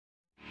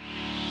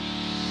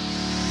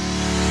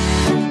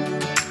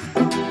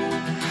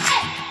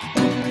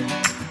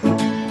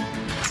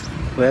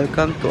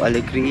Welcome to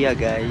Alegria,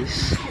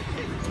 guys.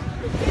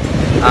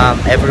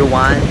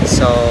 Everyone,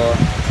 so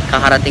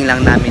kakarating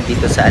lang namin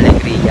dito sa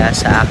Alegria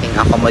sa aking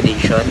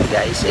accommodation,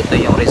 guys. Ito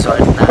yung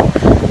resort na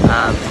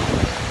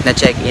na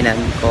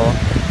check-inan ko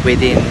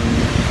within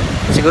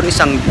siguro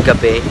isang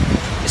gabi,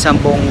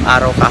 isang buong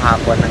araw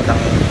kahapon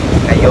hanggang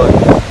ngayon.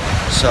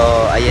 So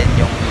ayan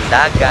yung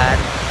dagat,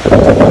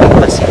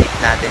 pasilip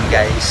natin,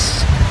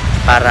 guys,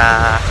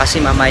 para kasi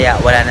mamaya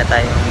wala na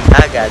tayong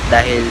dagat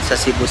dahil sa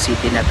Cebu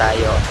City na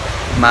tayo.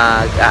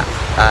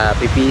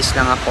 Bibihis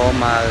lang ako,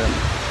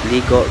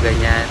 magligo,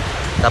 ganyan,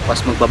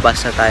 tapos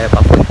magbabas na tayo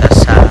papunta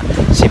sa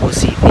Cebu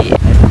City.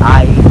 And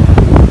I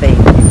thank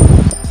you.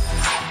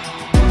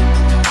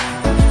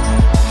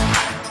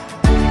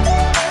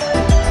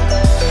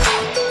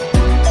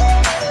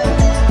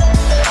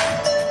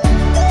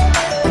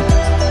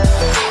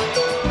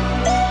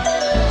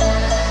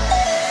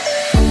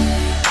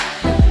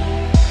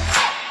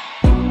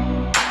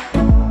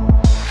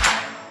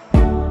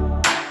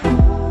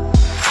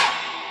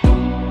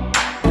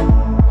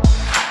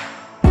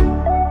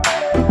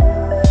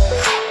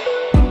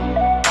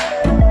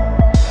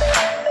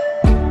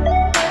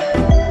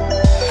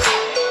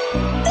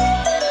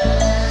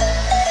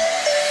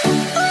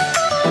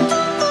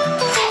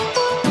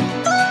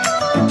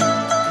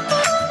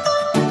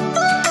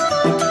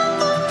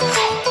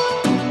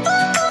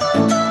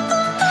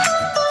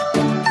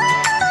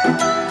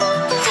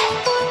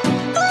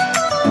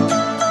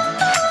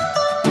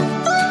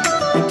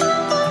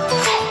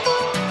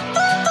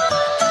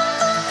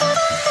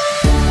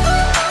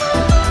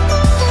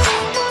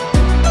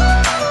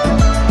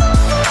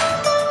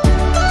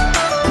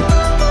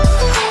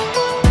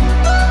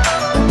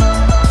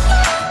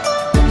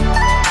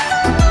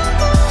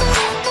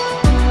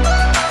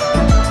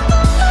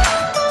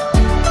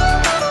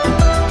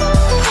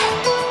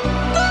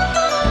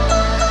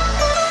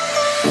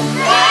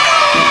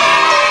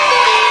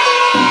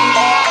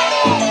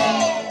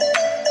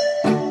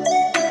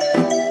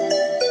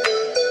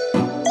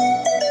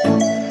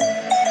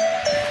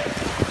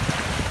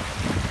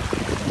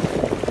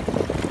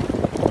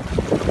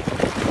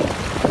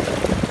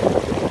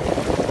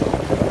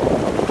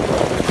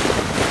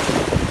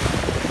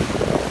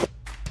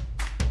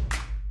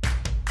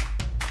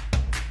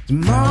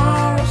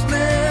 Tomorrow's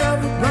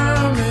never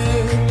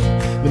promised,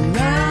 but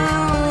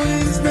now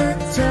is the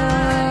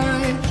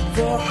time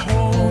for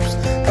hopes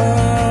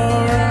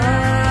arising.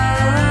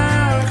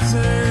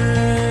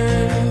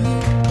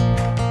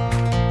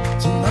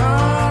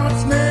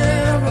 Tomorrow's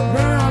never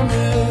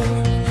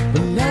promised,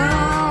 but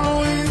now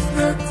is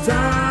the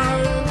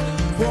time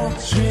for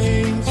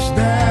change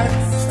that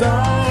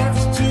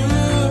starts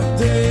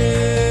today.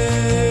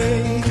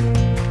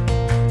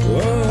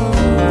 Whoa.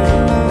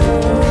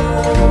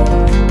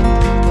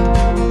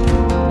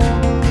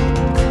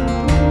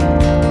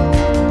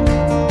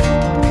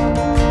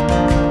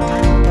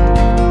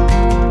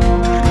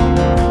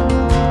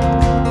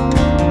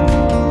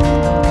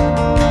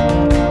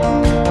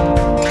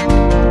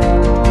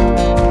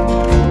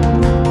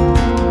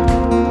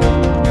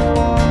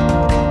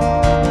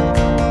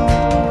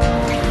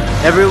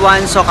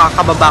 Everyone, so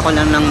kakababa ko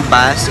lang ng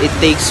bus. It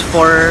takes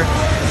 4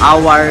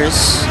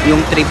 hours yung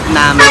trip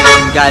namin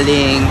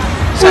galing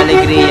sa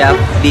Alegria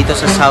dito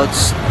sa South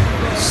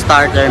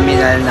Star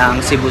Terminal ng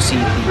Cebu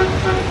City.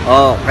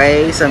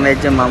 Okay, so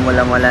medyo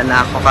mamula-mula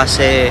na ako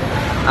kasi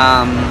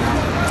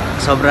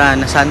sobra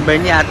na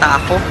sunburn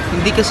yata ako.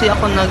 Hindi kasi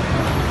ako nag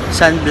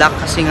sunblock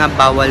kasi nga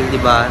bawal,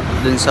 di ba,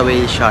 dun sa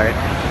whale shark.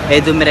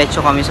 Dumiretso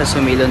kami sa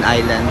Sumilon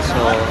Island,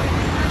 so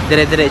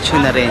dire-diretso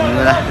na rin.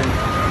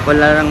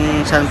 Wala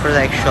lang sun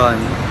protection.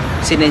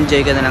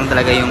 Sinenjoy ko na lang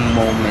talaga yung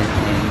moment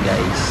ngayon,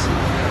 guys.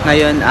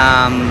 Ngayon,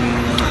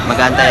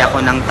 mag-aantay ako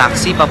ng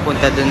taxi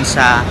papunta dun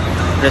sa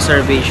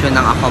reservation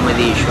ng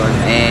accommodation.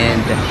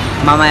 And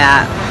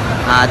mamaya,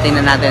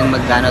 tingnan natin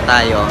magkano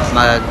tayo.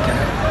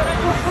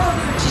 Mag-chichitcha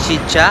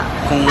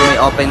kung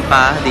may open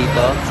pa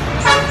dito.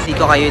 See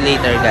ko kayo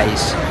later,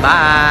 guys.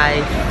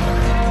 Bye!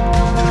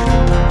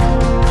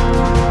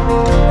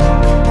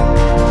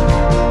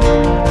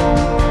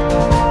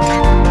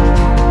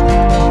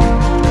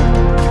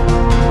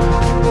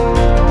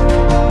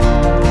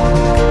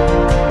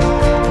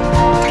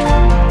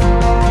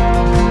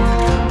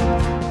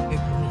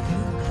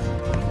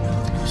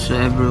 So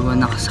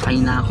everyone,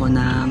 nakasakay na ako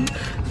ng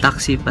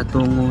taxi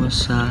patungo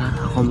sa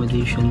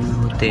accommodation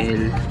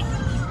hotel.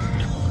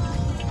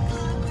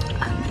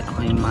 Hindi ako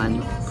yung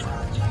manok.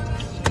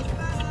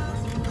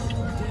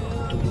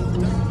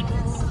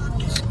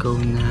 Let's go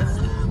na.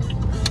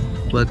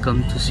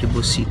 Welcome to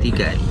Cebu City,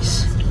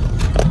 guys.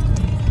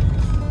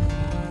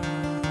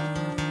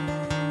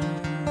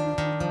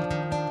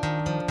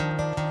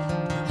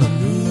 A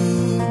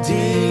new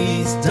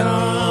day's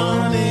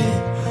dawning.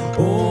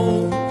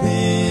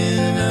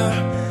 Open up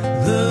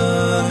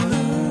the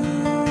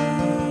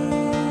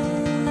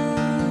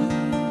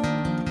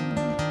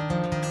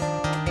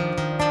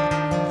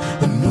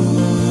a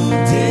new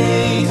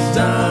day's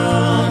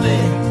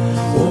dawning.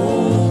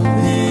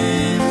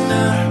 Open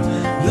up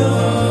the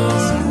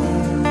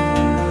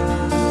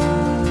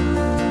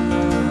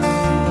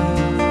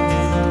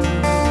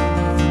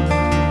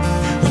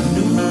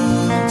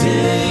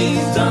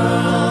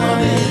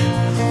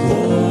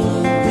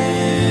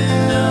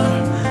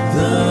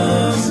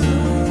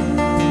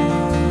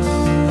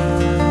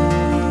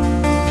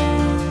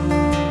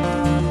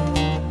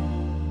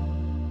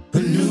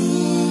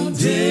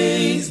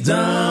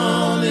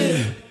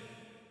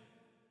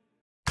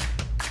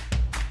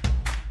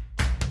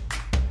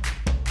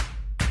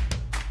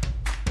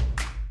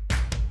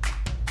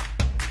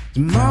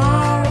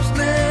Tomorrow's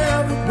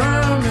never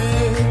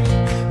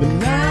promised, but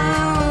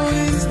now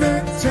is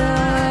the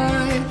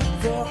time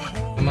for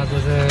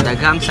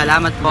Daghang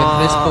salamat po.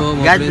 God bless po.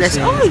 God bless.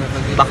 Sa Oy,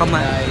 pag-ibig baka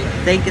ay.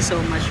 Thank you so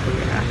much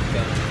kuya.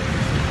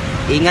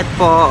 Ingat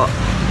po.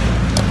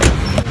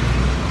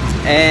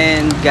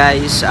 And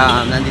guys,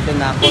 nandito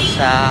na ako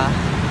sa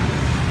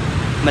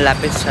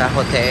malapit sa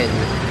hotel.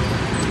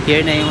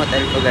 Here na yung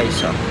hotel ko guys.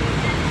 So,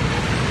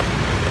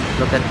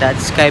 look at that,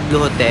 Sky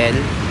Blue Hotel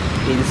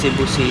in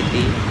Cebu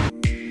City.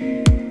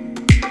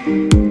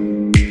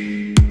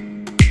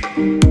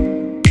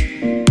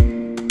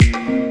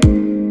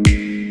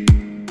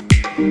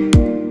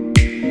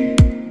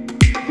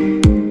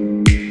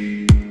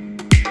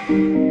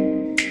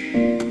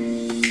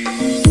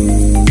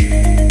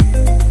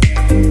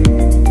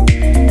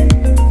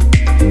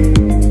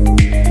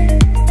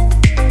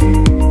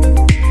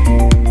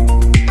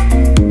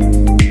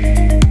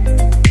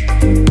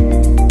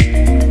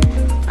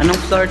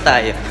 Anong floor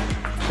tayo,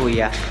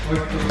 kuya?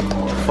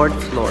 4th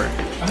floor.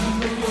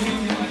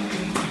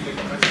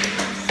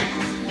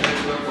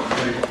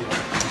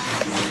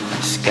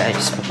 Yes,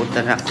 guys,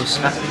 papunta na ako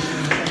sa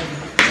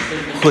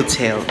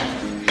hotel.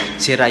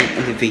 Sira yung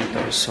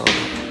elevator, so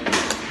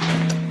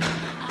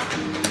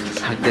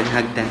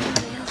hagdan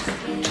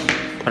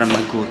para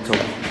magutom.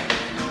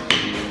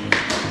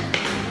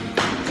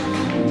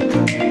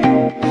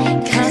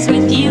 Cause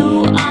with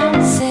you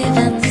I'm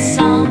saving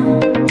some.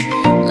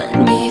 Let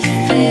me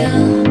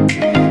feel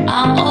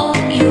I'm all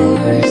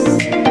yours.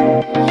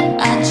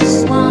 I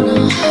just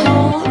wanna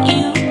hold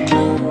you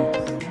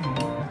close.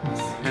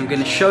 I'm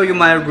gonna show you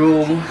my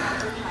room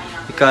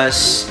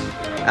because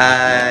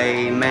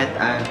I met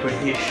a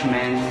British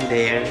man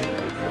there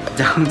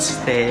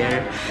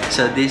downstairs.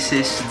 So this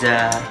is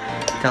the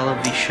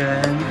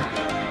television.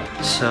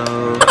 So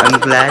I'm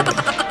glad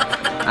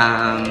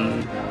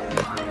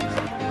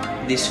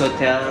this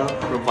hotel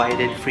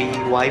provided free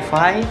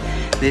Wi-Fi.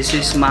 This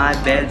is my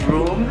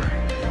bedroom.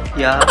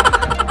 Yeah.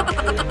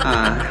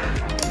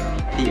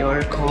 The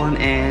aircon,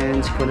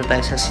 and punta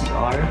tayo sa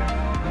CR.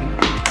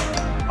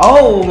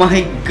 Oh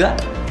my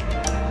God!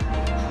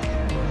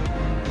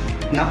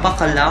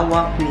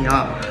 Napakalawak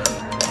niya.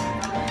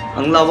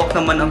 Ang lawak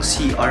naman ng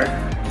CR.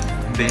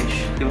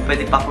 Besh. Di ba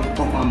pwede pa akong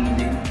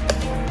tumambling?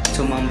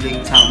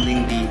 Tumambling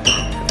dito.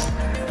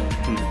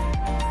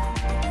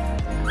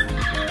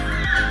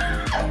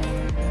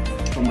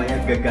 Kumaya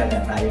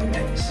gagala tayo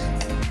guys.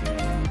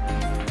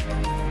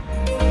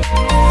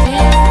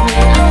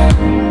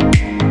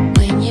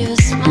 When you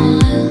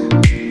smile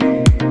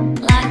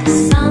like the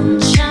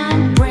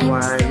sunshine brings.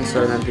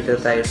 So nandito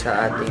tayo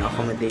sa ating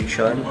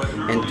accommodation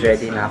and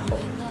ready na ako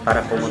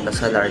para pumunta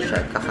sa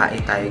Larshan.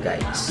 Kakain tayo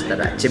guys.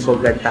 Tara,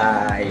 chibogan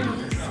tayo.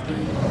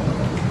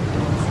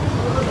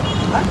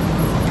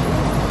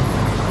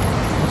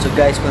 So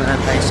guys, punta na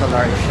tayo sa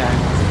Larshan.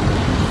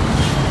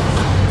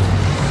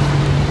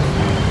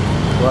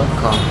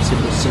 Welcome,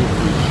 Cebu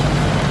City.